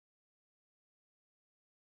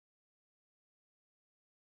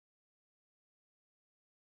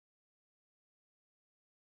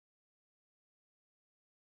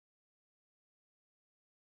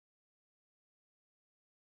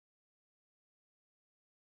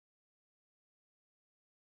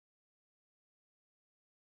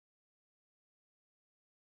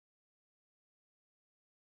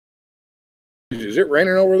Is it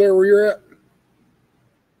raining over there where you're at?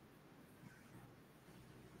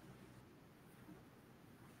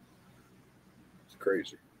 It's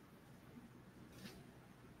crazy.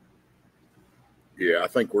 Yeah, I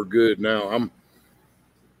think we're good now.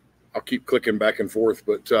 I'll keep clicking back and forth,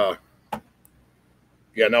 but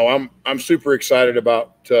yeah, no, I'm super excited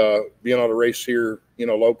about being able to race here,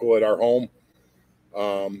 local at our home.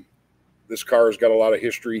 This car has got a lot of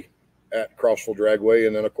history at CROSSVILLE Dragway,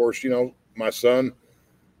 and then of course, my son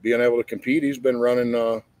being able to compete. He's been running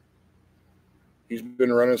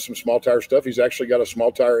some small tire stuff. He's actually got a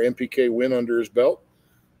small tire MPK win under his belt,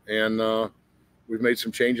 and we've made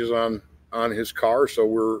some changes on his car, so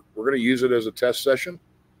we're going to use it as a test session.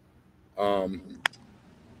 There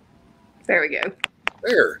we go.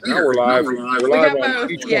 There. Now we're live. We're live on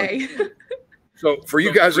each Yay. one. So for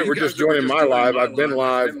you guys that were just joining my live, I've been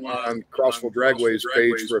live on CROSSVILLE Dragway's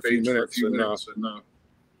page for a few minutes, and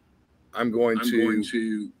I'm going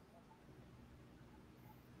to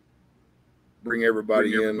bring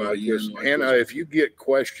everybody in like this. Hannah, if you get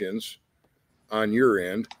questions on your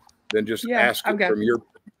end, then just ask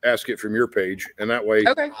it from your page, and that way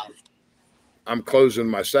I'm closing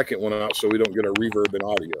my second one out so we don't get a reverb in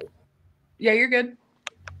audio. Yeah, you're good.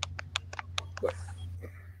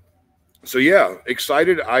 So yeah,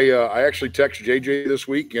 excited. I actually texted JJ this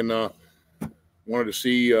week and wanted to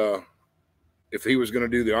see if he was going to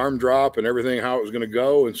do the arm drop and everything, how it was going to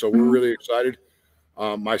go, and so we're really excited.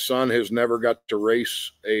 My son has never got to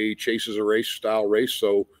race a chases a race style race,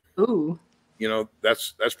 so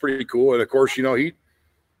that's pretty cool. And of course,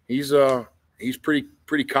 he's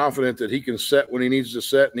pretty confident that he can set when he needs to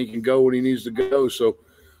set and he can go when he needs to go. So,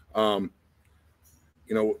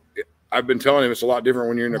 I've been telling him it's a lot different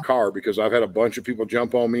when you're in a car, because I've had a bunch of people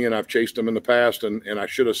jump on me and I've chased them in the past, and I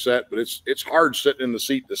should have set, but it's hard sitting in the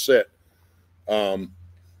seat to set.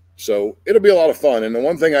 So it'll be a lot of fun. And the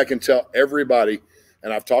one thing I can tell everybody,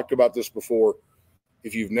 and I've talked about this before,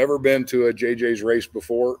 if you've never been to a JJ's race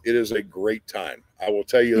before, it is a great time. I will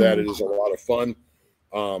tell you that it is a lot of fun.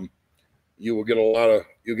 You'll get a lot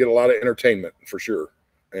of entertainment for sure.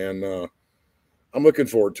 And I'm looking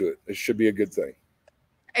forward to it. It should be a good thing.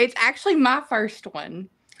 It's actually my first one,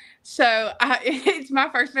 so it's my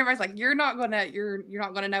first. And everybody's like, "You're not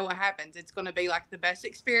gonna know what happens. It's gonna be like the best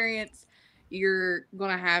experience. You're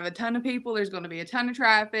gonna have a ton of people. There's gonna be a ton of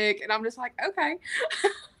traffic." And I'm just like, "Okay."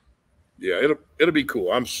 Yeah, it'll be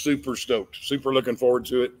cool. I'm super stoked. Super looking forward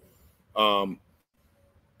to it.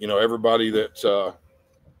 Everybody that's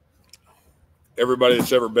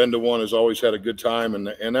ever been to one has always had a good time,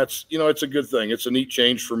 and that's it's a good thing. It's a neat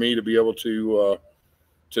change for me to be able to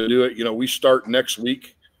do it. We start next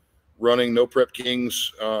week running No Prep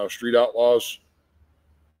Kings, Street Outlaws.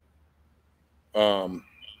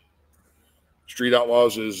 Street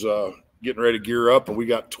Outlaws is getting ready to gear up, and we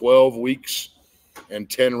got 12 weeks and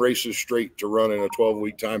 10 races straight to run in a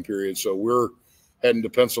 12-week time period. So we're heading to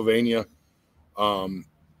Pennsylvania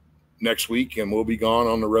next week, and we'll be gone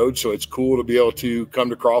on the road. So it's cool to be able to come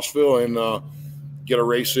to CROSSVILLE and get a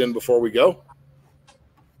race in before we go.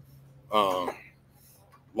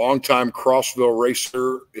 Longtime CROSSVILLE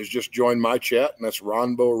racer has just joined my chat, and that's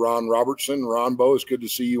Ron Robertson. Ronbo, it's good to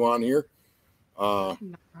see you on here.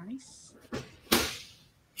 Nice.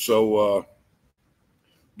 So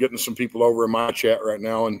getting some people over in my chat right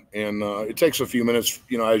now, and it takes a few minutes,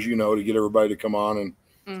 as you know, to get everybody to come on.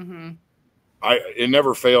 And it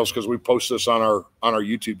never fails, because we post this on our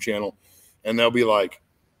YouTube channel, and they'll be like,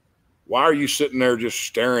 "Why are you sitting there just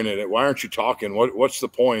staring at it? Why aren't you talking? What's the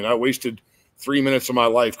point? I wasted 3 minutes of my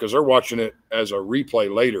life," because they're watching it as a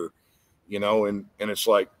replay later, and it's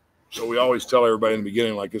like, so we always tell everybody in the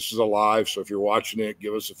beginning, like, this is a live, so if you're watching it,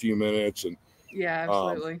 give us a few minutes. And yeah,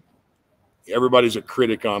 absolutely. Everybody's a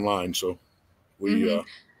critic online, so we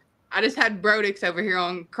I just had Brodix over here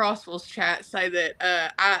on CROSSVILLE's chat say that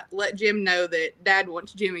I let Jim know that Dad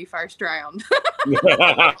wants Jimmy first round.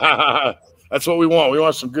 That's what we want. We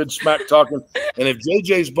want some good smack talking. And if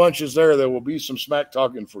JJ's bunch is there will be some smack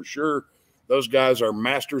talking for sure. Those guys are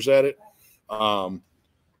masters at it.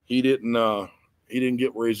 He didn't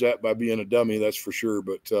get where he's at by being a dummy, that's for sure.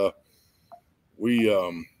 But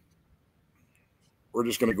we're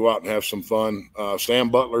just going to go out and have some fun. Sam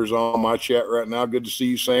Butler's on my chat right now. Good to see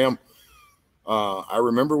you, Sam. I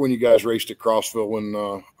remember when you guys raced at CROSSVILLE when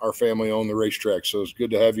our family owned the racetrack, so it's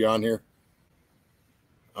good to have you on here.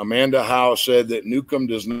 Amanda Howe said that Newcomb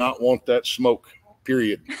does not want that smoke,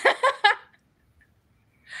 period.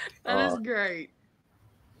 That is great.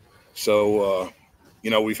 So,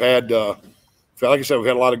 we've had, like I said, we've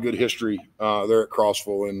had a lot of good history there at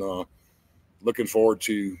CROSSVILLE, and looking forward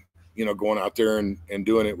to going out there and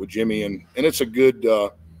doing it with Jimmy, and it's a good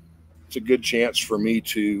chance for me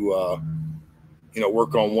to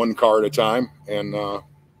work on one car at a time. And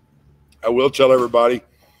I will tell everybody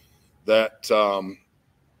that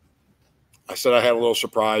I said I had a little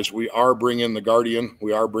surprise. We are bringing the Guardian.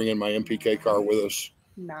 We are bringing my MPK car with us.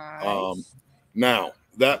 Nice. Now,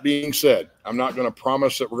 that being said, I'm not going to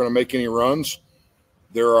promise that we're going to make any runs.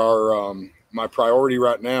 There are my priority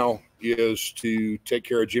right now is to take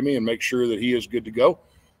care of Jimmy and make sure that he is good to go,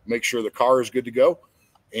 make sure the car is good to go.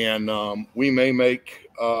 And we may make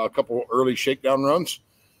a couple early shakedown runs.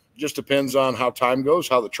 Just depends on how time goes,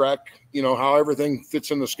 how the track, how everything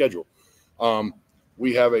fits in the schedule.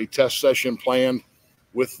 We have a test session planned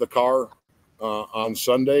with the car on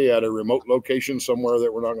Sunday at a remote location somewhere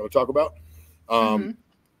that we're not going to talk about. And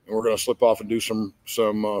we're going to slip off and do some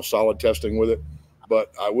solid testing with it.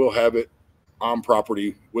 But I will have it on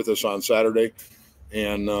property with us on Saturday,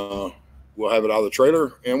 and we'll have it out of the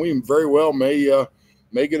trailer. And we very well may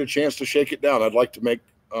get a chance to shake it down. I'd like to make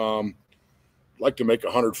a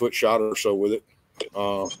 100-foot shot or so with it.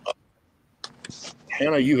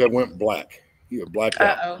 Hannah, you have went black. You have blacked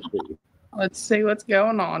out. Let's see what's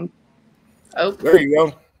going on. Oh, there you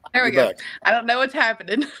go. There we go. Back. I don't know what's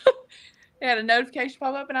happening. I had a notification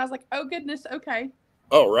pop up, and I was like, "Oh goodness, okay."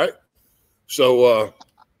 Oh, right. So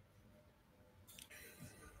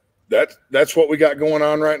that's what we got going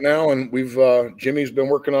on right now, and we've Jimmy's been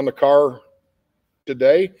working on the car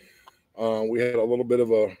today. We had a little bit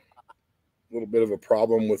of a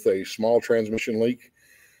problem with a small transmission leak,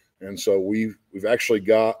 and so we've actually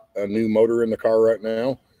got a new motor in the car right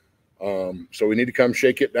now. So we need to come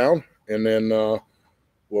shake it down, and then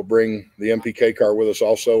we'll bring the MPK car with us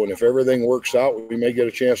also. And if everything works out, we may get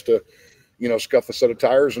a chance to, scuff a set of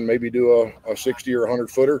tires and maybe do a 60 or 100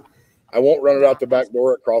 footer. I won't run it out the back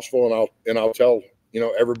door at CROSSVILLE, and I'll tell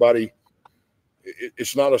everybody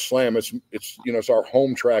it's not a slam. It's our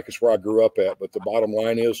home track. It's where I grew up at. But the bottom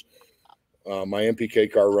line is, my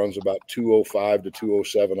MPK car runs about 205 to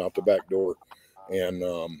 207 out the back door, and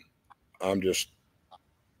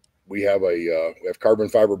we have carbon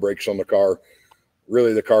fiber brakes on the car.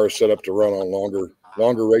 Really, the car is set up to run on longer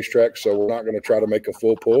racetracks, so we're not going to try to make a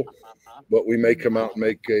full pull, but we may come out and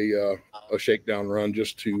make a shakedown run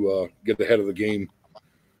just to get ahead of the game,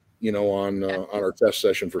 on our test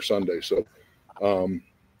session for Sunday. So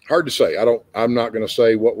hard to say. I'm not going to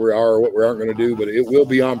say what we are or what we aren't going to do, but it will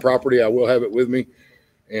be on property. I will have it with me,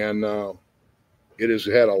 and it has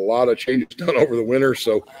had a lot of changes done over the winter.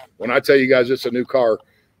 So when I tell you guys it's a new car,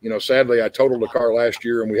 sadly I totaled a car last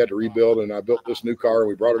year and we had to rebuild, and I built this new car and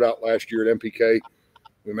we brought it out last year at MPK.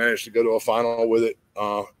 We managed to go to a final with it.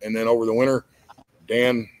 And then over the winter,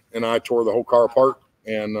 Dan and I tore the whole car apart,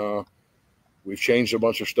 and we've changed a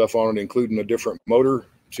bunch of stuff on it, including a different motor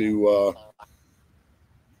to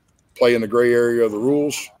play in the gray area of the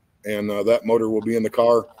rules. And that motor will be in the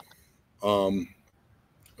car. And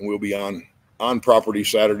we'll be on property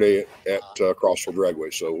Saturday at CROSSVILLE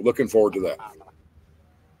Dragway. So looking forward to that.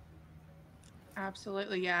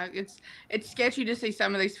 Absolutely, yeah. It's sketchy to see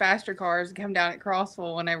some of these faster cars come down at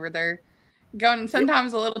CROSSVILLE whenever they're going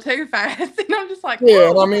sometimes a little too fast, and I'm just like,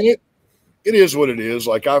 yeah. I mean, it is what it is.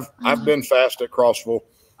 Like I've been fast at CROSSVILLE.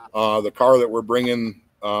 The car that we're bringing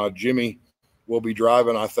Jimmy will be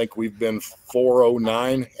driving. I think we've been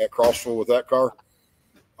 409 at CROSSVILLE with that car.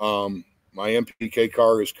 My MPK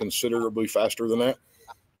car is considerably faster than that,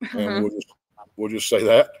 and we'll just say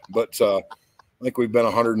that. But I think we've been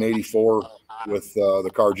 184 with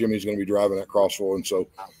the car Jimmy's going to be driving at CROSSVILLE, and so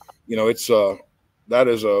it's that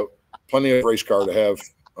is a plenty of race car to have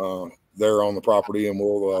there on the property, and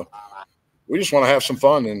we just want to have some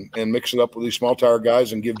fun and mix it up with these small tire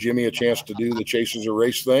guys and give Jimmy a chance to do the chases or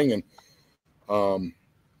race thing and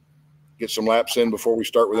get some laps in before we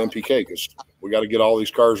start with MPK, because we got to get all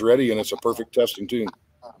these cars ready, and it's a perfect testing tune.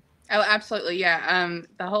 Oh, absolutely, yeah.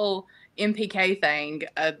 The whole MPK thing,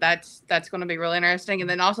 that's going to be really interesting, and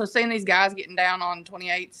then also seeing these guys getting down on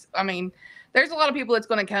 28s. I mean, there's a lot of people that's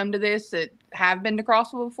going to come to this that have been to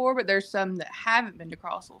CROSSVILLE before, but there's some that haven't been to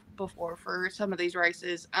CROSSVILLE before for some of these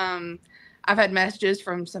races. I've had messages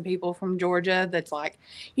from some people from Georgia that's like,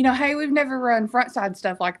 hey, we've never run front side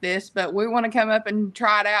stuff like this, but we want to come up and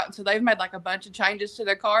try it out. So they've made like a bunch of changes to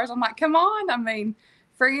their cars. I'm like, come on. I mean,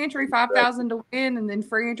 free entry, 5,000 to win, and then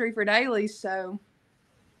free entry for dailies. So.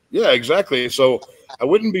 Yeah, exactly. So I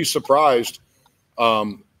wouldn't be surprised.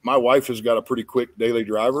 My wife has got a pretty quick daily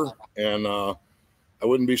driver, and I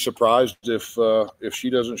wouldn't be surprised if she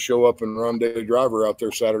doesn't show up and run daily driver out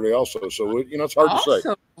there Saturday also. So, it's hard to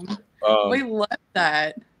say. We love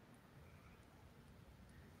that.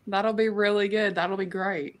 That'll be really good. That'll be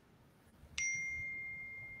great.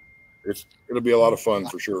 It'll be a lot of fun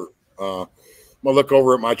for sure. I'm gonna look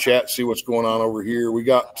over at my chat, see what's going on over here. We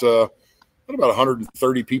got about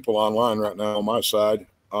 130 people online right now on my side.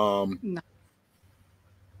 No.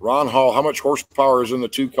 Ron Hall, how much horsepower is in the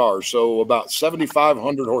two cars? So about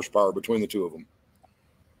 7,500 horsepower between the two of them.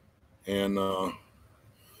 And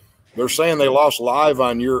they're saying they lost live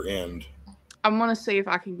on your end. I'm going to see if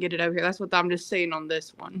I can get it over here. That's what I'm just seeing on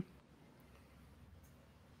this one.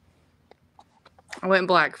 I went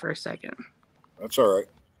black for a second. That's all right.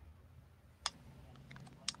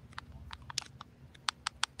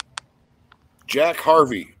 Jack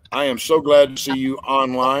Harvey, I am so glad to see you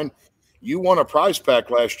online. You won a prize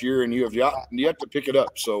pack last year, and you have yet to pick it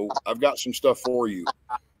up. So I've got some stuff for you,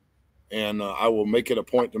 and I will make it a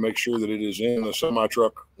point to make sure that it is in the semi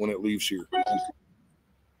truck when it leaves here.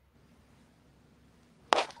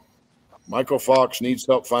 Michael Fox needs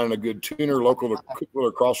help finding a good tuner, local to Cookville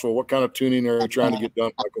or CROSSVILLE. What kind of tuning are you trying to get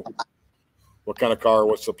done, Michael? What kind of car?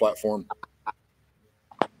 What's the platform?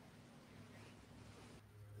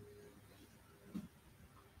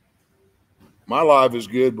 My live is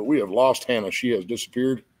good, but we have lost Hannah. She has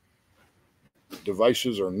disappeared.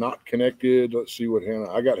 Devices are not connected. Let's see what Hannah.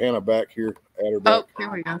 I got Hannah back here. Add her back. Oh,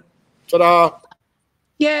 here we go. Ta-da!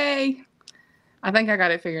 Yay! I think I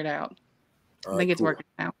got it figured out. All I think right, it's cool. working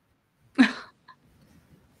now.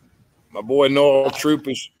 My boy Noel Troop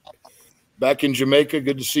is back in Jamaica.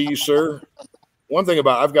 Good to see you, sir. One thing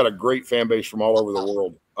about I've got a great fan base from all over the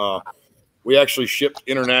world. We actually shipped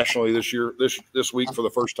internationally this week for the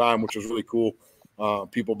first time, which was really cool.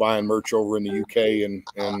 People buying merch over in the UK,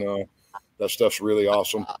 and that stuff's really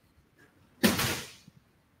awesome.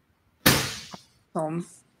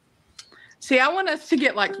 See, I want us to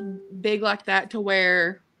get like big like that to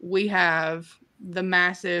where we have the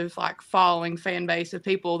massive like following fan base of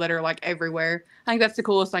people that are like everywhere. I think that's the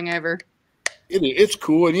coolest thing ever. It's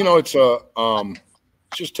cool, and it's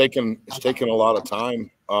just taking a lot of time,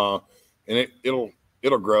 and it'll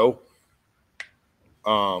grow.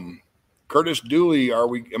 Curtis Dooley,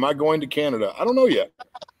 am I going to Canada? I don't know yet.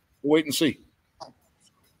 We'll wait and see.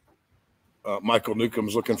 Michael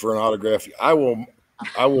Newcomb's looking for an autograph. I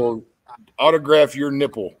will autograph your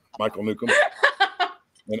nipple, Michael Newcomb,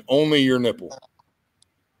 and only your nipple.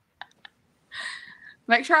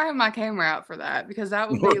 Make sure I have my camera out for that, because that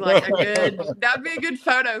would be like that'd be a good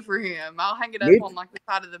photo for him. I'll hang it up on like the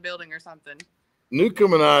side of the building or something.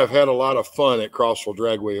 Newcomb and I have had a lot of fun at CROSSVILLE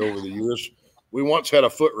Dragway over the years. We once had a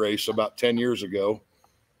foot race about 10 years ago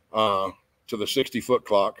to the 60-foot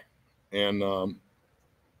clock, and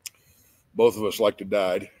both of us like to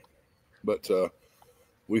died, but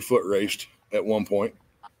we foot raced at one point.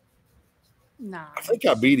 Nice. I think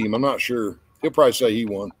I beat him. I'm not sure. He'll probably say he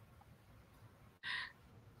won.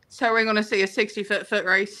 So we're going to see a 60-foot foot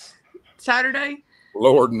race Saturday?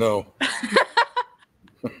 Lord, no.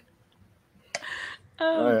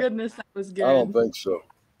 Oh, goodness, that was good. I don't think so.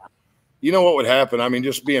 You know what would happen? I mean,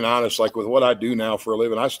 just being honest, like with what I do now for a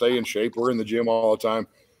living, I stay in shape. We're in the gym all the time.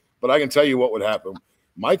 But I can tell you what would happen.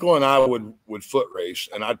 Michael and I would foot race,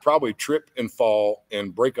 and I'd probably trip and fall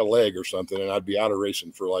and break a leg or something, and I'd be out of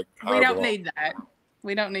racing for like We don't need that.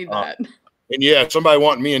 We don't need that. And yeah, somebody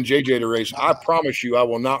wanting me and JJ to race. I promise you I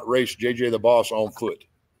will not race JJ the Boss on foot.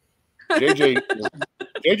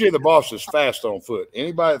 JJ the Boss is fast on foot.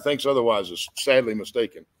 Anybody that thinks otherwise is sadly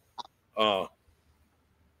mistaken. Now,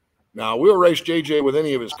 we'll race JJ with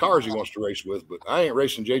any of his cars he wants to race with, but I ain't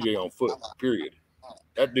racing JJ on foot, period.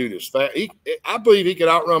 That dude is fast. I believe he could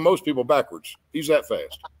outrun most people backwards. He's that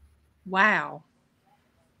fast. Wow.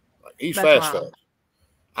 He's fast.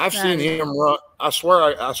 I've seen him run. I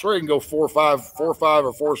swear he can go 4.5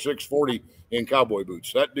 or 4.6 40 in cowboy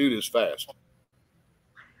boots. That dude is fast.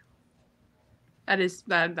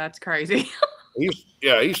 That's crazy.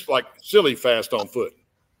 He's like silly fast on foot.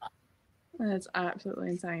 That's absolutely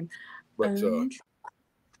insane. But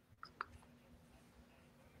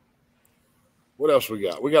what else we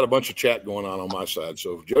got? We got a bunch of chat going on my side.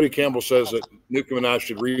 So Jody Campbell says that Newcomb and I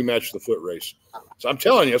should rematch the foot race. So I'm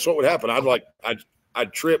telling you, that's what would happen.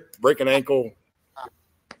 I'd trip, break an ankle,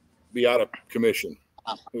 be out of commission.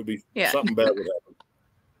 It would be something bad would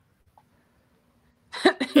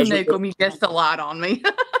happen. Newcomb, you guessed a lot on me.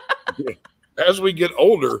 As we get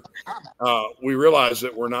older, we realize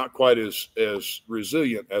that we're not quite as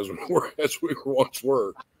resilient as we once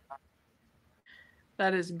were.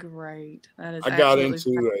 That is great. That is. I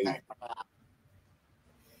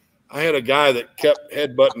had a guy that kept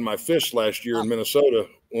headbutting my fist last year in Minnesota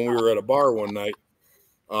when we were at a bar one night.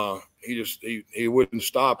 He wouldn't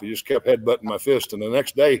stop. He just kept headbutting my fist, and the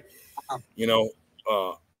next day,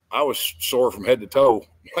 I was sore from head to toe.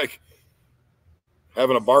 Like,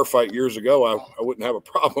 having a bar fight years ago, I wouldn't have a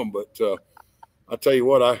problem. But I tell you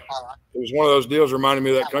what, it was one of those deals reminding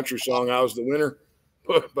me of that country song. I was the winner,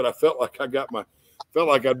 but I felt like felt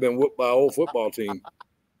like I'd been whooped by an old football team.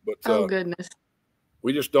 But oh goodness,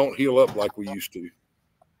 we just don't heal up like we used to.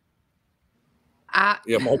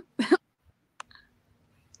 MPK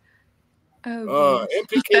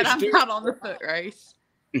I'm not on the foot race.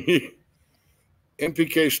 MPK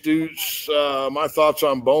Stutes, my thoughts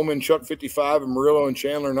on Bowman, Chuck 55, and Murillo and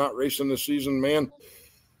Chandler not racing this season, man.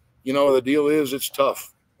 You know, the deal is it's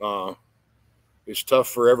tough. It's tough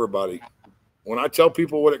for everybody. When I tell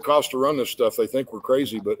people what it costs to run this stuff, they think we're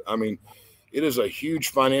crazy. But, I mean, it is a huge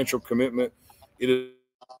financial commitment. It's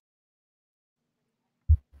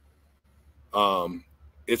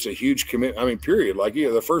a huge commitment. I mean, period. Like, yeah,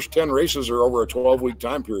 the first 10 races are over a 12-week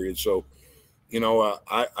time period. So, you know,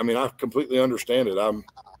 I mean, I completely understand it. I'm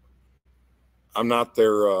not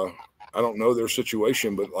their I don't know their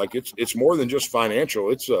situation, but like it's more than just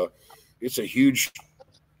financial. It's a huge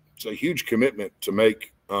commitment to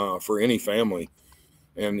make for any family.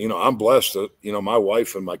 And, you know, I'm blessed that, you know, my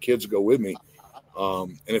wife and my kids go with me.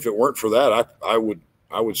 And if it weren't for that, I would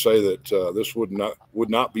say that this would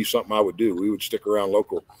not be something I would do. We would stick around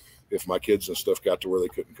local if my kids and stuff got to where they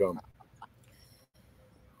couldn't come.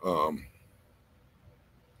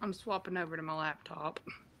 I'm swapping over to my laptop.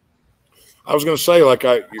 I was going to say, like,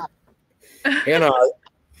 Hannah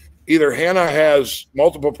has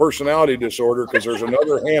multiple personality disorder because there's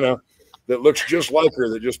another Hannah that looks just like her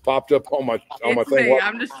that just popped up on my thing.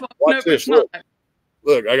 I'm just swapping over this. Look,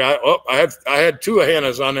 I had two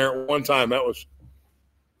Hannahs on there at one time. I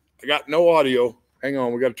got no audio. Hang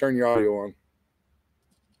on, we got to turn your audio on.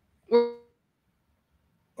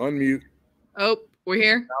 Unmute. Oh, we're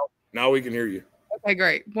here. Now we can hear you. Okay,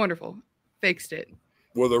 great. Wonderful. Fixed it.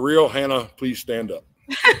 Will the real Hannah please stand up?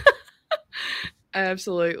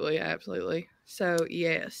 Absolutely. So,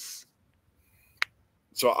 yes.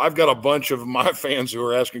 So I've got a bunch of my fans who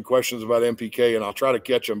are asking questions about MPK, and I'll try to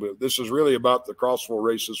catch them. But this is really about the CrossVille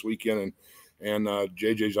race this weekend and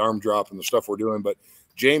JJ's arm drop and the stuff we're doing. But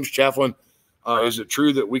James Chafflin, is it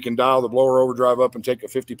true that we can dial the blower overdrive up and take a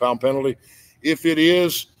 50-pound penalty? If it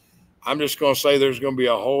is, I'm just going to say there's going to be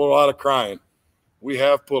a whole lot of crying. We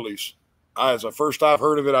have pulleys. As the first I've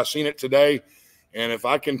heard of it, I've seen it today. And if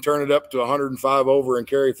I can turn it up to 105 over and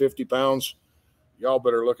carry 50 pounds, y'all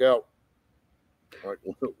better look out. Like,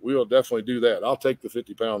 we'll definitely do that. I'll take the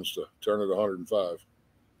 50 pounds to turn it 105.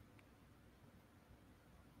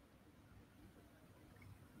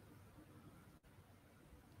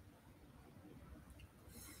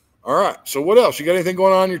 All right. So what else? You got anything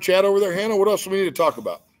going on in your chat over there, Hannah? What else do we need to talk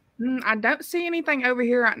about? I don't see anything over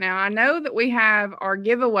here right now. I know that we have our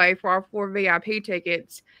giveaway for our 4 VIP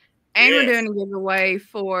tickets, and we're doing a giveaway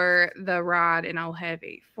for the ride in Old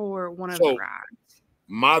Heavy for one of the rides.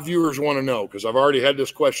 My viewers want to know, because I've already had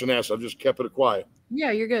this question asked. I've just kept it quiet.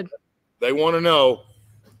 Yeah, you're good. They want to know,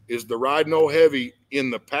 is the ride in Old Heavy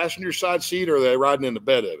in the passenger side seat, or are they riding in the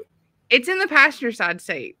bed of it? It's in the passenger side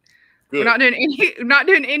seat. Good. We're not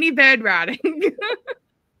doing any bed riding.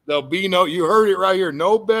 There'll be you heard it right here.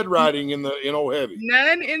 No bed riding in Old Heavy.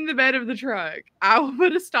 None in the bed of the truck. I will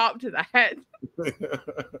put a stop to that.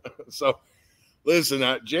 So, listen,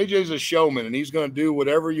 JJ's a showman, and he's going to do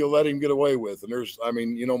whatever you let him get away with. And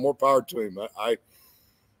more power to him.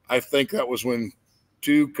 I think that was when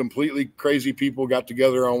two completely crazy people got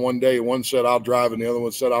together on one day. One said, "I'll drive," and the other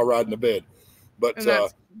one said, "I'll ride in the bed." But and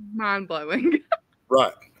that's mind blowing.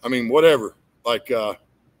 Right. I mean, whatever. Like,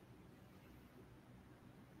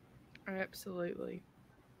 absolutely.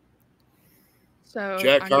 So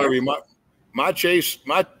Jack Harvey, what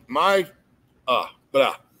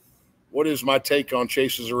is my take on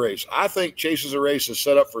Chase as a race? I think Chase as a race is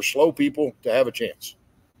set up for slow people to have a chance.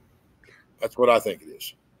 That's what I think it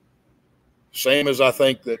is. Same as I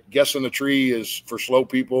think that Guessing the Tree is for slow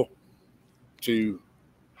people to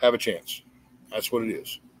have a chance. That's what it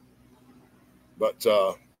is. But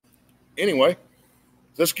anyway,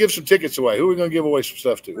 let's give some tickets away. Who are we going to give away some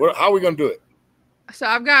stuff to? How are we going to do it? So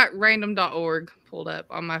I've got random.org pulled up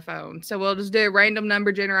on my phone. So we'll just do a random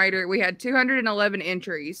number generator. We had 211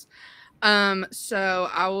 entries. So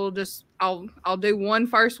I'll do one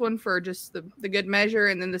first one for just the good measure,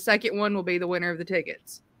 and then the second one will be the winner of the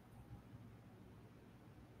tickets.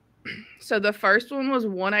 So the first one was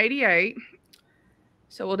 188.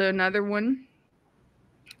 So we'll do another one.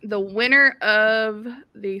 The winner of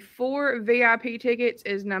the 4 VIP tickets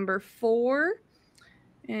is number 4.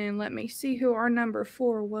 And let me see who our number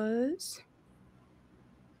 4 was.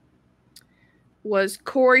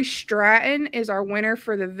 Corey Stratton is our winner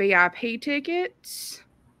for the VIP tickets.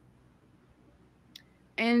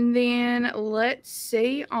 And then let's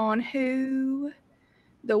see on who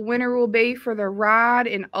the winner will be for the ride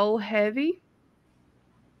in Old Heavy.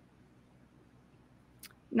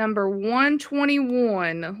 Number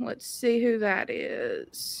 121. Let's see who that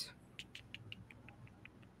is.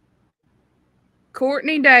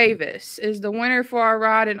 Courtney Davis is the winner for our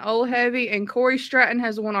ride in Old Heavy, and Corey Stratton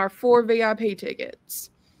has won our 4 VIP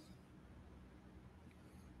tickets.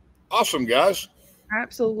 Awesome, guys.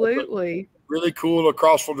 Absolutely. Really cool of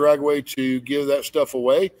CrossVille Dragway to give that stuff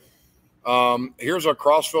away. Here's a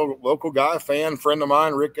CrossVille local guy, friend of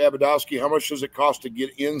mine, Rick Abadowski. How much does it cost to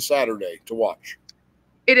get in Saturday to watch?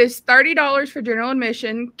 It is $30 for general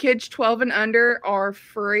admission. Kids 12 and under are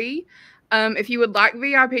free. If you would like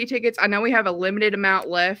VIP tickets, I know we have a limited amount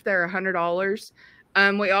left. They're $100.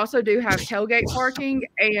 We also do have tailgate parking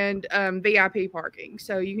and VIP parking.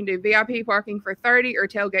 So you can do VIP parking for $30 or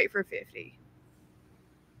tailgate for $50.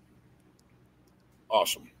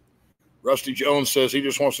 Awesome. Rusty Jones says he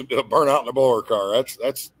just wants to do a burnout in a blower car.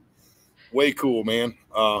 That's way cool, man.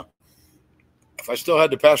 If I still had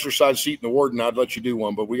the passenger side seat in the Warden, I'd let you do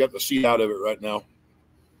one, but we got the seat out of it right now.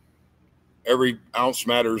 Every ounce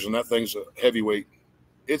matters, and that thing's a heavyweight.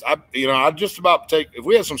 I'd just about take, if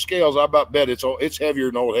we had some scales, I about bet it's heavier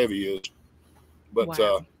than Old Heavy is. But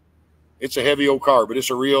wow. It's a heavy old car, but it's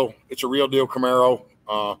a real deal Camaro.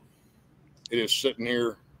 It is sitting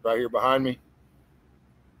here right here behind me.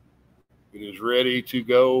 It is ready to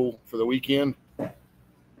go for the weekend.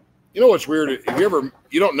 You know what's weird? You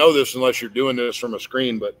don't know this unless you're doing this from a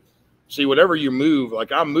screen, but see, whatever you move,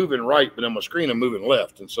 like I'm moving right, but on my screen I'm moving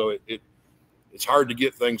left, and so it's hard to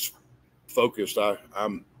get things focused.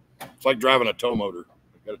 It's like driving a tow motor.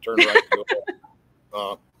 You got to turn right to go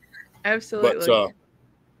left. Absolutely. But,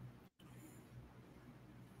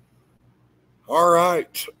 all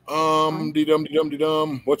right.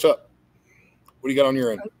 Dum. What's up? What do you got on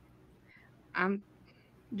your end? I'm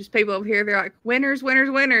just people over here. They're like, winners.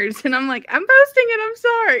 And I'm like, I'm posting it. I'm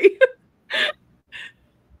sorry.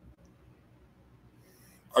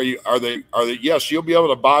 Are they? Yes, you'll be able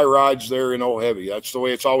to buy rides there in Old Heavy. That's the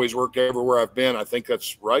way it's always worked everywhere I've been. I think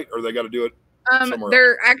that's right. Or they got to do it somewhere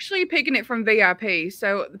they're else? actually picking it from VIP.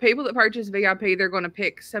 So the people that purchase VIP, they're going to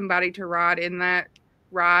pick somebody to ride in that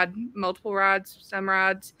ride, multiple rides, some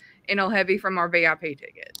rides in Old Heavy from our VIP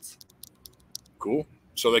tickets. Cool.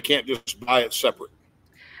 So they can't just buy it separate.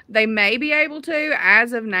 They may be able to.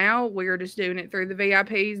 As of now, we're just doing it through the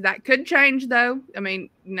VIPs. That could change, though. I mean,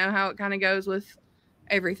 you know how it kind of goes with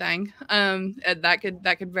everything. That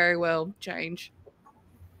could very well change.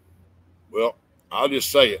 Well, I'll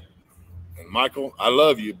just say it. And Michael, I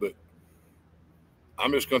love you, but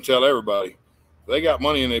I'm just going to tell everybody, if they got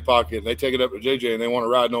money in their pocket and they take it up to JJ and they want to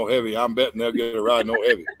ride no heavy, I'm betting they'll get a ride no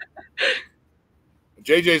heavy.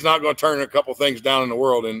 JJ's not going to turn a couple things down in the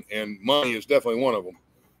world, and money is definitely one of them.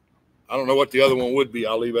 I don't know what the other one would be.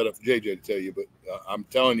 I'll leave that up for JJ to tell you, but I'm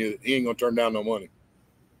telling you that he ain't going to turn down no money.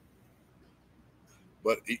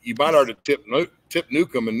 But you might ought to tip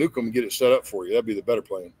Newcomb and Newcomb get it set up for you. That'd be the better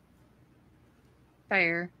plan.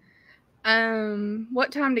 Fair.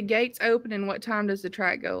 What time do gates open and what time does the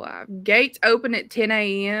track go live? Gates open at 10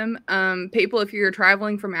 a.m. People, if you're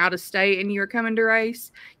traveling from out of state and you're coming to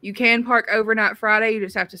race, you can park overnight Friday. You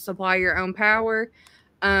just have to supply your own power.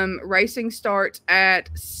 Racing starts at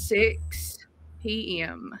 6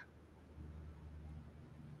 p.m.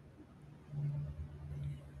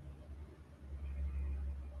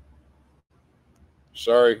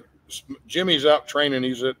 Sorry. Jimmy's out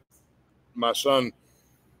training. My son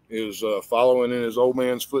is following in his old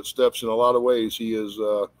man's footsteps in a lot of ways. He is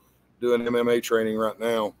doing MMA training right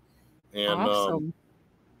now. And awesome.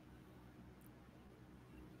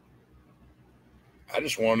 I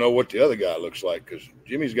just want to know what the other guy looks like, because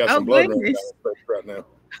Jimmy's got some blood running down his face right now.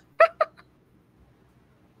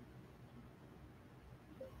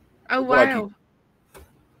 Oh, wow. Like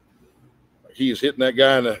he is hitting that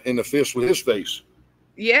guy in the fist with his face.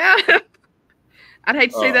 Yeah. I'd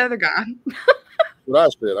hate to see the other guy. What I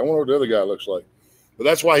said. I wonder what the other guy looks like. But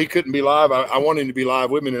that's why he couldn't be live. I wanted him to be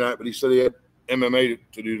live with me tonight, but he said he had MMA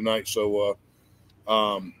to do tonight. So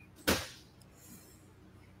my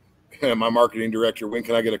marketing director, when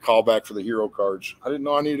can I get a call back for the hero cards? I didn't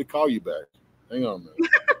know I needed to call you back. Hang on a minute.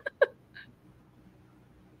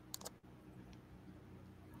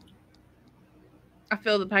 I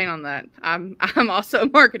feel the pain on that. I'm also a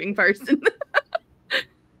marketing person.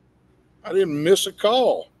 I didn't miss a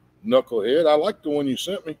call, knucklehead. I like the one you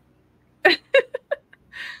sent me.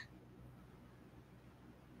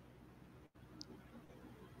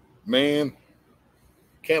 Man,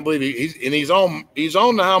 can't believe he's on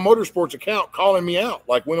the How Motorsports account calling me out.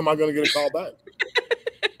 Like, when am I going to get a call back?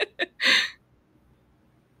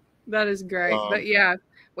 That is great. But yeah,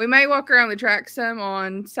 we may walk around the track some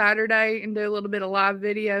on Saturday and do a little bit of live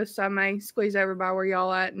video. So I may squeeze over by where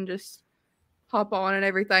y'all at and just hop on and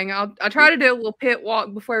everything. I'll try to do a little pit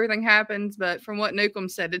walk before everything happens, but from what Newcomb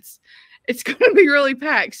said, it's going to be really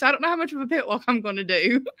packed. So I don't know how much of a pit walk I'm going to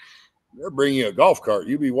do. They're bringing you a golf cart.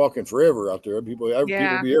 You'll be walking forever out there. People be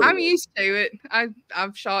everywhere. I'm used to it.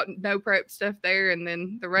 I've shot no prep stuff there and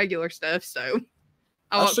then the regular stuff. So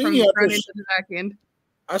I walk from the front end to the back end.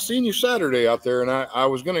 I seen you Saturday out there, and I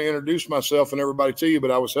was going to introduce myself and everybody to you,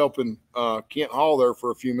 but I was helping Kent Hall there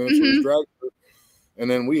for a few minutes with his drag, and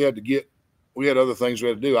then we had other things we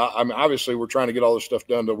had to do. I mean, obviously, we're trying to get all this stuff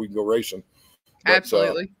done so we can go racing. But,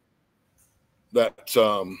 absolutely.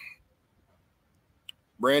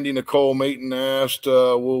 Brandy Nicole Mayton asked,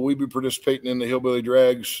 will we be participating in the Hillbilly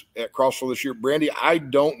Drags at CrossVille this year? Brandy, I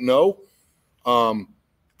don't know.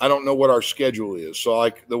 I don't know what our schedule is. So,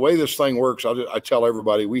 like, the way this thing works, I tell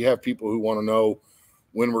everybody, we have people who want to know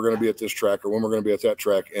when we're going to be at this track or when we're going to be at that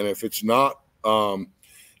track. And if it's not,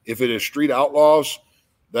 if it is Street Outlaws,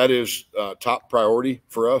 that is top priority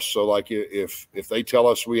for us. So, like, if they tell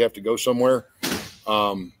us we have to go somewhere,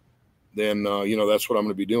 then, that's what I'm going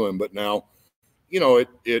to be doing. But now,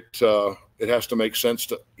 it has to make sense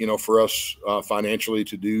to, for us financially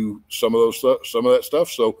to do some of that stuff.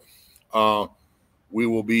 So, we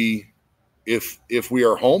will be, if we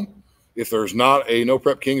are home, if there's not a No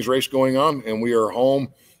Prep Kings race going on and we are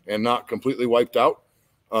home and not completely wiped out,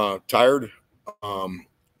 tired,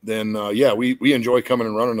 then we enjoy coming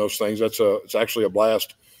and running those things. It's actually a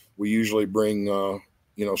blast. We usually bring,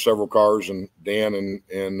 several cars, and Dan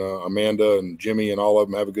and Amanda and Jimmy and all of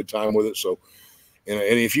them have a good time with it. So, and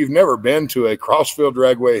if you've never been to a CrossVille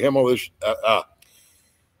Dragway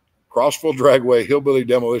CrossVille Dragway Hillbilly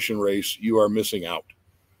Demolition Race, you are missing out.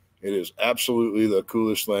 It is absolutely the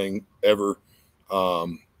coolest thing ever.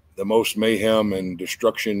 The most mayhem and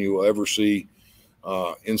destruction you will ever see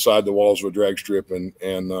inside the walls of a drag strip, and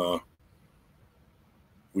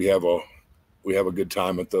we have a good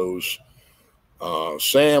time at those.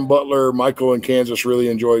 Sam Butler, Michael in Kansas really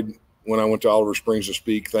enjoyed when I went to Oliver Springs to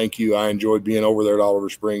speak. Thank you. I enjoyed being over there at Oliver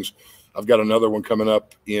Springs. I've got another one coming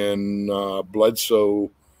up in Bledsoe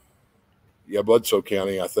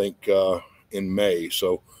County, I think, in May.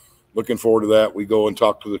 So looking forward to that. We go and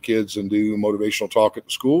talk to the kids and do motivational talk at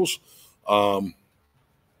the schools, and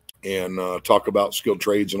talk about skilled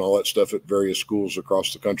trades and all that stuff at various schools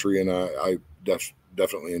across the country. And I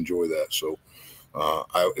definitely enjoy that. So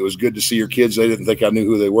it was good to see your kids. They didn't think I knew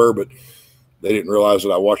who they were, but they didn't realize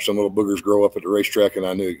that I watched some little boogers grow up at the racetrack, and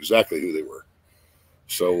I knew exactly who they were.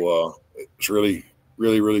 So it's really,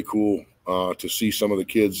 really, really cool to see some of the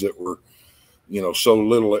kids that were, so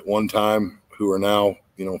little at one time who are now,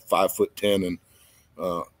 5'10" and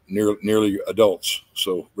nearly adults.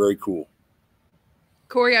 So very cool.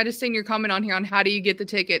 Corey, I just seen your comment on here on how do you get the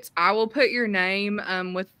tickets. I will put your name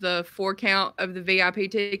with the 4 count of the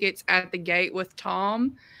VIP tickets at the gate with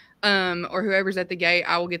Tom, or whoever's at the gate.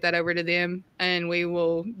 I will get that over to them, and we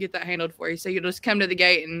will get that handled for you. So you'll just come to the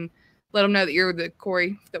gate and let them know that you're the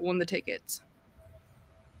Corey that won the tickets.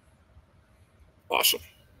 Awesome.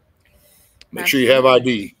 Make sure you have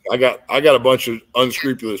ID. I got a bunch of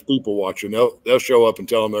unscrupulous people watching. They'll show up and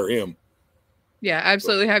tell them they're him. Yeah,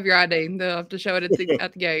 absolutely. Have your ID. They'll have to show it at the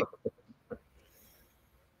gate.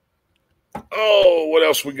 Oh, what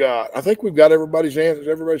else we got? I think we've got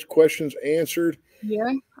everybody's questions answered.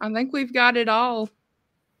 Yeah, I think we've got it all.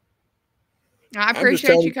 I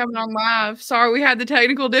appreciate you coming on live. Sorry we had the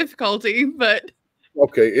technical difficulty, but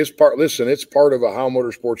okay, it's part of a How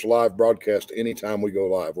Motorsports live broadcast. Anytime we go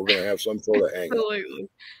live, we're going to have some sort of hang up. Absolutely.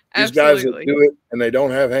 These guys that do it and they don't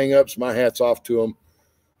have hang-ups, my hat's off to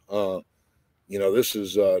them. This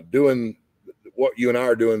is doing what you and I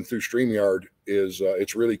are doing through StreamYard is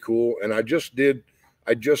it's really cool. And I just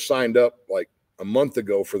signed up like a month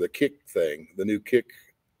ago for the Kick thing, the new Kick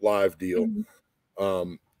live deal.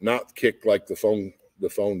 Mm-hmm. Not Kick like the phone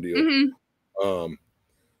deal. Mm-hmm.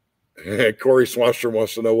 Corey Swanstrom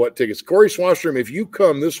wants to know what tickets. Corey Swanstrom, if you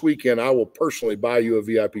come this weekend, I will personally buy you a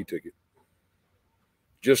VIP ticket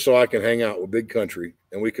just so I can hang out with Big Country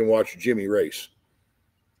and we can watch Jimmy race.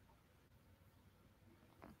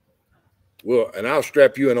 Well, and I'll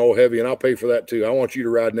strap you in Old Heavy, and I'll pay for that too. I want you to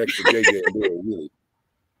ride next to JJ and do it really.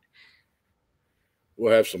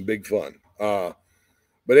 We'll have some big fun. But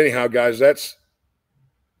anyhow, guys,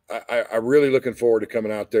 I'm really looking forward to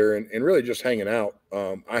coming out there and really just hanging out.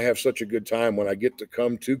 I have such a good time when I get to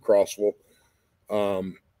come to CrossVille,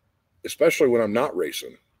 especially when I'm not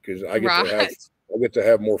racing, because I get to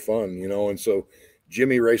have more fun, And so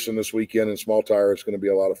Jimmy racing this weekend in small tire, it's going to be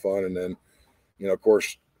a lot of fun. And then, of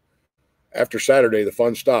course, after Saturday, the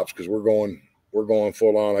fun stops because we're going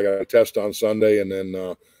full on. I got a test on Sunday, and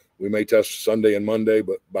then we may test Sunday and Monday,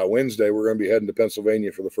 but by Wednesday we're going to be heading to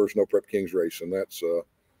Pennsylvania for the first No Prep Kings race, and that's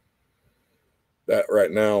that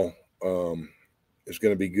right now is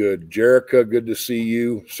going to be good. Jerica, good to see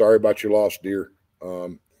you. Sorry about your loss, dear.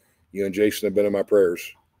 You and Jason have been in my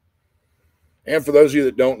prayers. And for those of you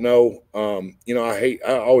that don't know, you know, I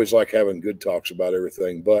always like having good talks about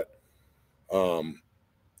everything, but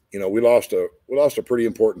you know, we lost a pretty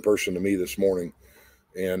important person to me this morning,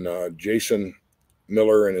 and Jason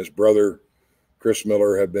Miller and his brother Chris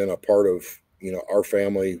Miller have been a part of, you know, our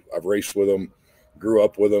family. I've raced with them, grew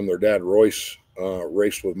up with them. Their dad Royce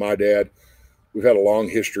raced with my dad. We've had a long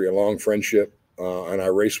history, a long friendship, and I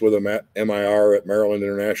race with them at MIR, at Maryland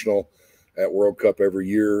International, at World Cup every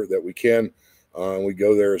year that we can. We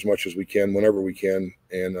go there as much as we can, whenever we can.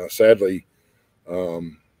 And sadly,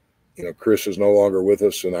 you know, Chris is no longer with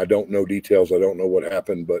us, and I don't know details. I don't know what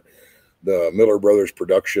happened, but the Miller Brothers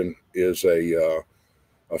production is a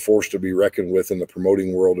force to be reckoned with in the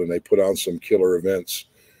promoting world, and they put on some killer events.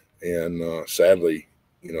 And sadly,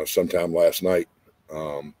 you know, sometime last night,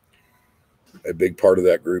 a big part of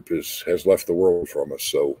that group has left the world from us.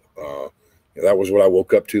 So that was what I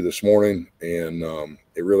woke up to this morning, and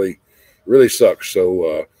it really sucks.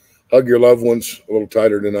 So hug your loved ones a little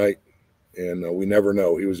tighter tonight. And we never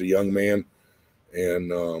know. He was a young man,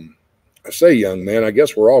 and I say young man, I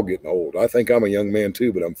guess we're all getting old. I think I'm a young man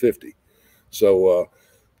too, but I'm 50. So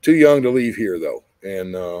too young to leave here, though,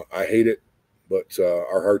 and I hate it, but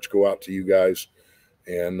our hearts go out to you guys,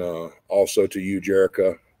 and also to you,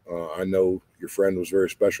 Jerica. I know your friend was very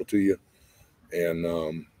special to you,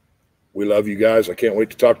 and we love you guys. I can't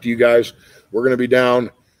wait to talk to you guys. We're going to be down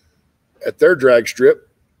at their drag strip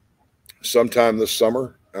sometime this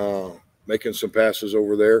summer, making some passes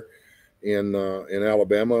over there in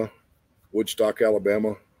Alabama, Woodstock,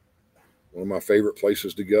 Alabama. One of my favorite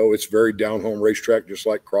places to go. It's very down-home racetrack, just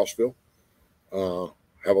like CROSSVILLE.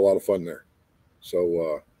 Have a lot of fun there.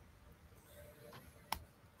 So,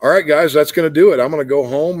 all right, guys, that's going to do it. I'm going to go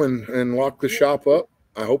home and lock the shop up.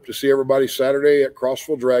 I hope to see everybody Saturday at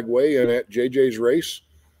CROSSVILLE Dragway and at JJ's race.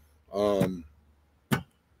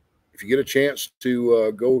 If you get a chance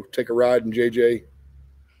to go take a ride in JJ's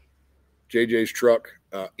truck,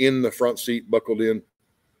 in the front seat, buckled in,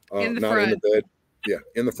 not front. In the bed. Yeah,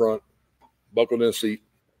 in the front, buckled in a seat.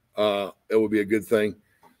 It will be a good thing.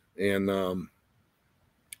 And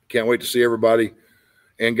can't wait to see everybody.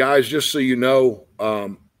 And guys, just so you know,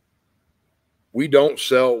 we don't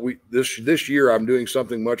sell. This year I'm doing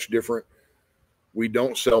something much different. We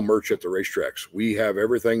don't sell merch at the racetracks. We have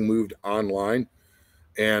everything moved online,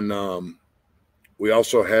 and we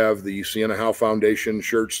also have the Sienna Howe Foundation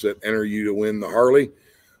shirts that enter you to win the Harley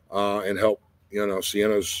and help. You know,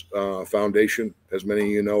 Sienna's foundation. As many of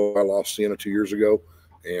you know, I lost Sienna 2 years ago,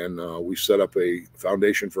 and we set up a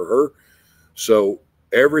foundation for her. So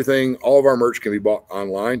everything, all of our merch can be bought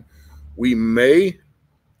online. We may,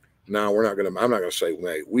 now we're not going to, I'm not going to say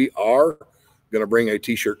may, we are going to bring a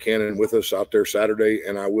t-shirt cannon with us out there Saturday,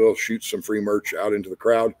 and I will shoot some free merch out into the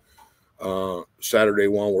crowd Saturday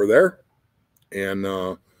while we're there, and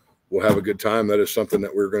we'll have a good time. That is something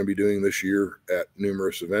that we're going to be doing this year at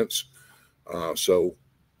numerous events.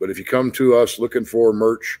 But if you come to us looking for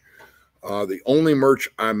merch, the only merch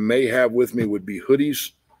I may have with me would be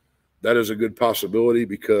hoodies. That is a good possibility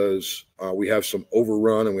because we have some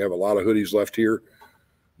overrun and we have a lot of hoodies left here.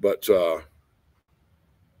 But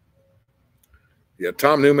yeah,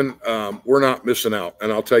 Tom Newman, we're not missing out,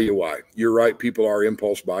 and I'll tell you why. You're right, people are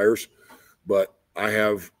impulse buyers, but I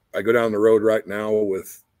go down the road right now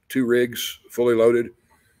with 2 rigs fully loaded,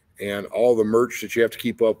 and all the merch that you have to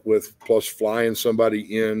keep up with, plus flying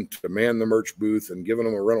somebody in to man the merch booth and giving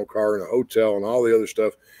them a rental car and a hotel and all the other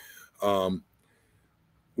stuff.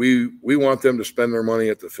 We want them to spend their money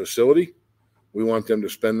at the facility. We want them to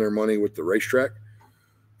spend their money with the racetrack.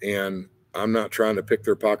 And I'm not trying to pick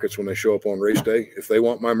their pockets when they show up on race day. If they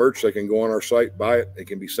want my merch, they can go on our site, buy it. It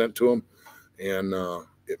can be sent to them. And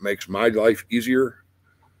it makes my life easier.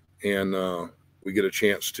 And we get a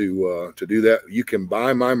chance to do that. You can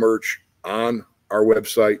buy my merch on our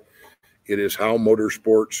website. It is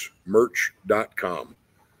howmotorsportsmerch.com.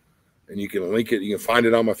 And you can link it. You can find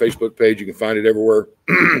it on my Facebook page. You can find it everywhere.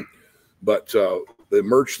 But the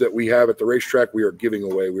merch that we have at the racetrack, we are giving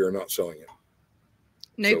away. We are not selling it.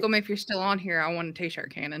 Nukem, if you're still on here, I want a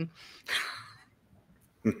t-shirt cannon.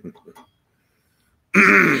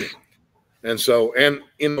 And so, and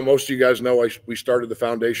most of you guys know, we started the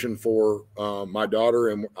foundation for my daughter,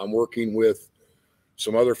 and I'm working with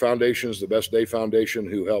some other foundations, the Best Day Foundation,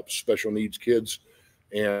 who helps special needs kids,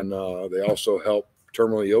 and they also help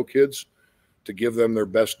terminally ill kids to give them their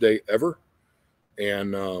best day ever.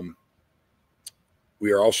 And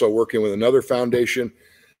we are also working with another foundation.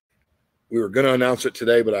 We were going to announce it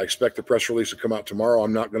today, but I expect the press release to come out tomorrow.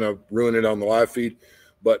 I'm not going to ruin it on the live feed,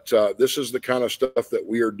 but this is the kind of stuff that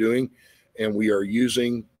we are doing, and we are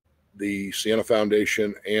using the Sienna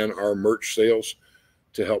Foundation and our merch sales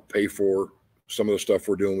to help pay for some of the stuff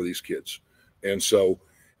we're doing with these kids. And so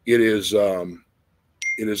it is a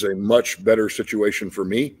much better situation for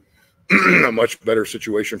me, a much better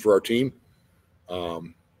situation for our team.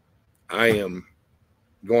 I am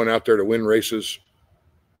going out there to win races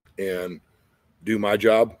and do my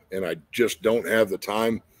job, and I just don't have the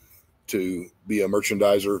time to be a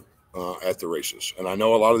merchandiser at the races. And I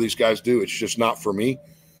know a lot of these guys do. It's just not for me.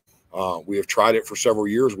 We have tried it for several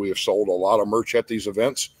years. We have sold a lot of merch at these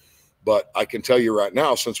events, but I can tell you right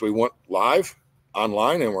now, since we went live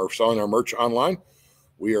online and we're selling our merch online,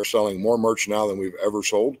 we are selling more merch now than we've ever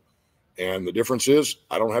sold. And the difference is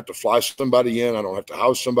I don't have to fly somebody in. I don't have to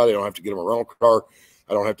house somebody. I don't have to get them a rental car.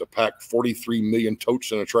 I don't have to pack 43 million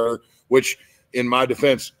totes in a trailer, which in my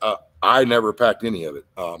defense, I never packed any of it.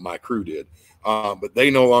 My crew did, but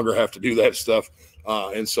they no longer have to do that stuff.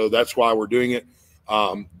 And so that's why we're doing it.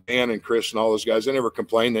 Dan and Chris and all those guys, they never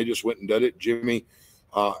complained. They just went and did it. Jimmy,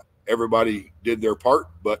 everybody did their part,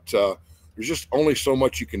 but there's just only so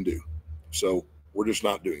much you can do. So we're just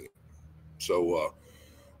not doing it. So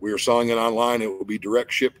we are selling it online. It will be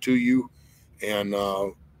direct shipped to you, and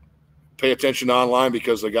pay attention to online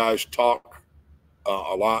because the guys talk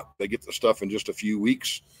a lot. They get the stuff in just a few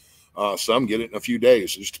weeks. Some get it in a few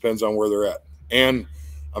days. It just depends on where they're at. And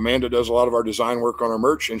Amanda does a lot of our design work on our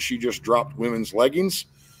merch, and she just dropped women's leggings.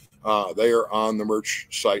 They are on the merch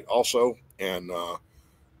site also. And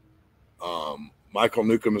Michael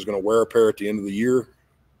Newcomb is going to wear a pair at the end of the year.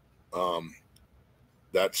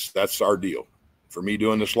 That's our deal. For me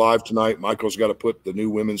doing this live tonight, Michael's got to put the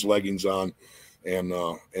new women's leggings on and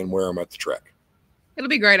wear them at the track. It'll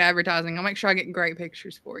be great advertising. I'll make sure I get great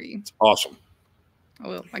pictures for you. It's awesome. I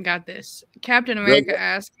will. I got this. Captain America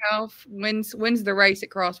asked, when's the race at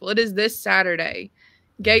CROSSVILLE? It is this Saturday.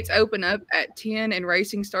 Gates open up at 10 and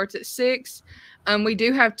racing starts at 6. We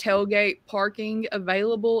do have tailgate parking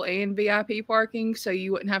available and VIP parking, so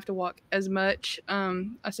you wouldn't have to walk as much.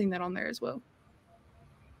 I've seen that on there as well.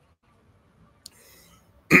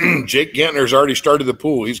 Jake Gantner's already started the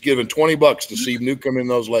pool. He's given $20 to see Newcomb in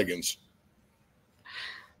those leggings.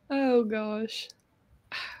 Oh, gosh.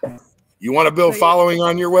 You want to build following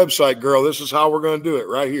on your website, girl, this is how we're going to do it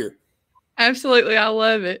right here. Absolutely. I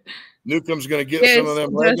love it. Newcomb's going to get some of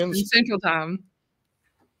them leggings. Central Time.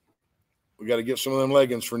 We got to get some of them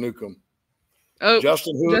leggings for Newcomb. Oh,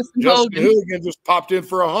 Justin Hooligan just popped in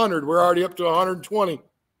for 100. We're already up to 120.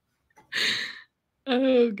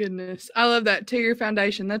 Oh, goodness. I love that. 2-year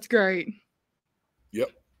foundation. That's great. Yep.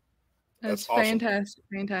 That's awesome. Fantastic.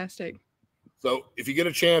 Fantastic. So if you get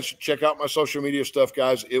a chance, check out my social media stuff,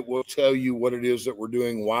 guys. It will tell you what it is that we're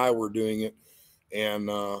doing, why we're doing it.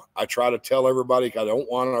 And I try to tell everybody, I don't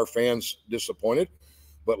want our fans disappointed.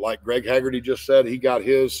 But like Greg Haggerty just said, he got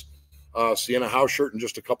his Sienna house shirt in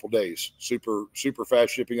just a couple days. Super, super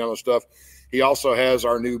fast shipping on the stuff. He also has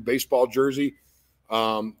our new baseball jersey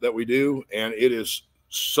that we do, and it is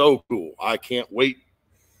so cool. I can't wait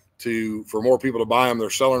for more people to buy them.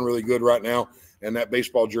 They're selling really good right now. And that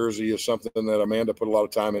baseball jersey is something that Amanda put a lot of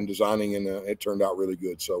time in designing, and it turned out really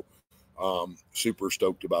good. So super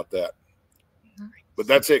stoked about that. Nice. But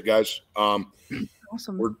that's it, guys.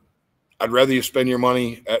 Awesome. I'd rather you spend your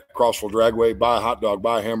money at CROSSVILLE Dragway, buy a hot dog,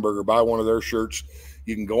 buy a hamburger, buy one of their shirts.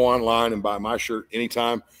 You can go online and buy my shirt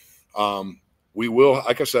anytime. We will,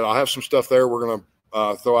 like I said, I'll have some stuff there we're going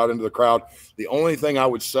to throw out into the crowd. The only thing I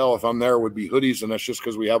would sell if I'm there would be hoodies, and that's just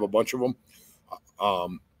because we have a bunch of them.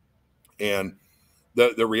 And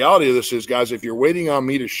the reality of this is, guys, if you're waiting on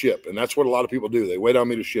me to ship, and that's what a lot of people do, they wait on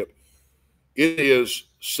me to ship. It is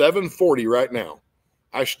 7:40 right now.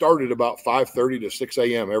 I started about 5:30 to 6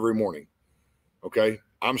 a.m. every morning. Okay.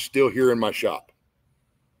 I'm still here in my shop.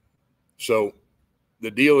 So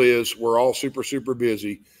the deal is we're all super, super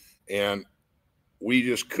busy, and we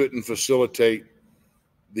just couldn't facilitate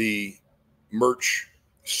the merch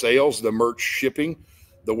sales, the merch shipping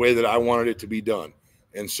the way that I wanted it to be done.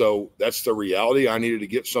 And so that's the reality. I needed to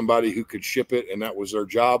get somebody who could ship it, and that was their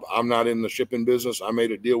job. I'm not in the shipping business. I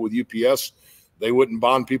made a deal with UPS. They wouldn't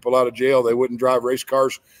bond people out of jail. They wouldn't drive race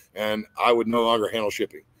cars, and I would no longer handle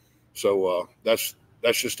shipping. So that's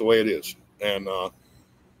just the way it is. And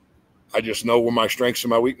I just know where my strengths and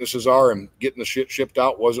my weaknesses are, and getting the shit shipped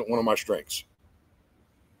out wasn't one of my strengths.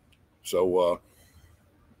 So,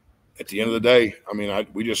 at the end of the day, I mean,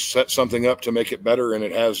 we just set something up to make it better, and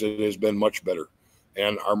it has been much better.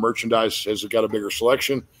 And our merchandise has got a bigger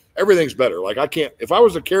selection. Everything's better. Like if I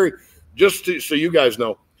was to carry, so you guys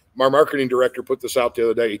know, my marketing director put this out the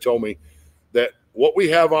other day. He told me that what we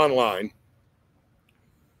have online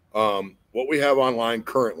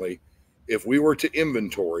currently, if we were to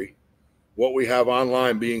inventory what we have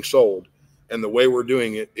online being sold and the way we're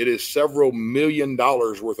doing it, it is several $1 million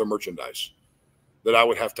worth of merchandise that I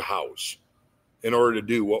would have to house in order to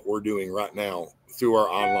do what we're doing right now through our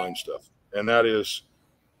online stuff. And that is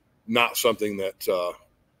not something that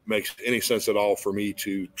makes any sense at all for me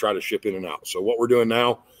to try to ship in and out. So what we're doing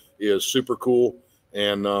now is super cool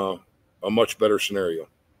and a much better scenario.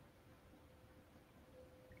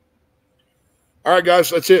 All right,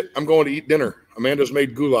 guys, that's it. I'm going to eat dinner. Amanda's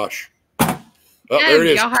made goulash. There it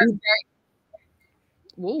is.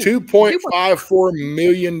 $2.54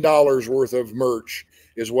 million worth of merch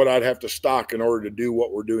is what I'd have to stock in order to do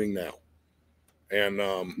what we're doing now. And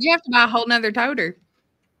you have to buy a whole nother toter.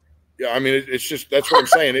 Yeah, I mean, it's just, that's what I'm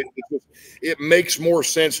saying. It makes more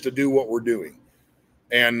sense to do what we're doing.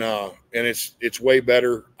 And it's way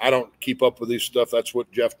better. I don't keep up with this stuff. That's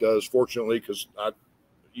what Jeff does, fortunately, because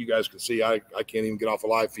you guys can see I can't even get off a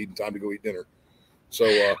live feed in time to go eat dinner. So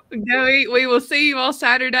we will see you all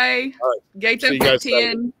Saturday. All right. Gates open at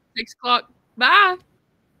 10, 6 o'clock. Bye.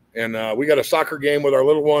 And we got a soccer game with our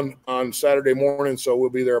little one on Saturday morning, so we'll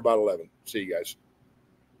be there about 11. See you guys.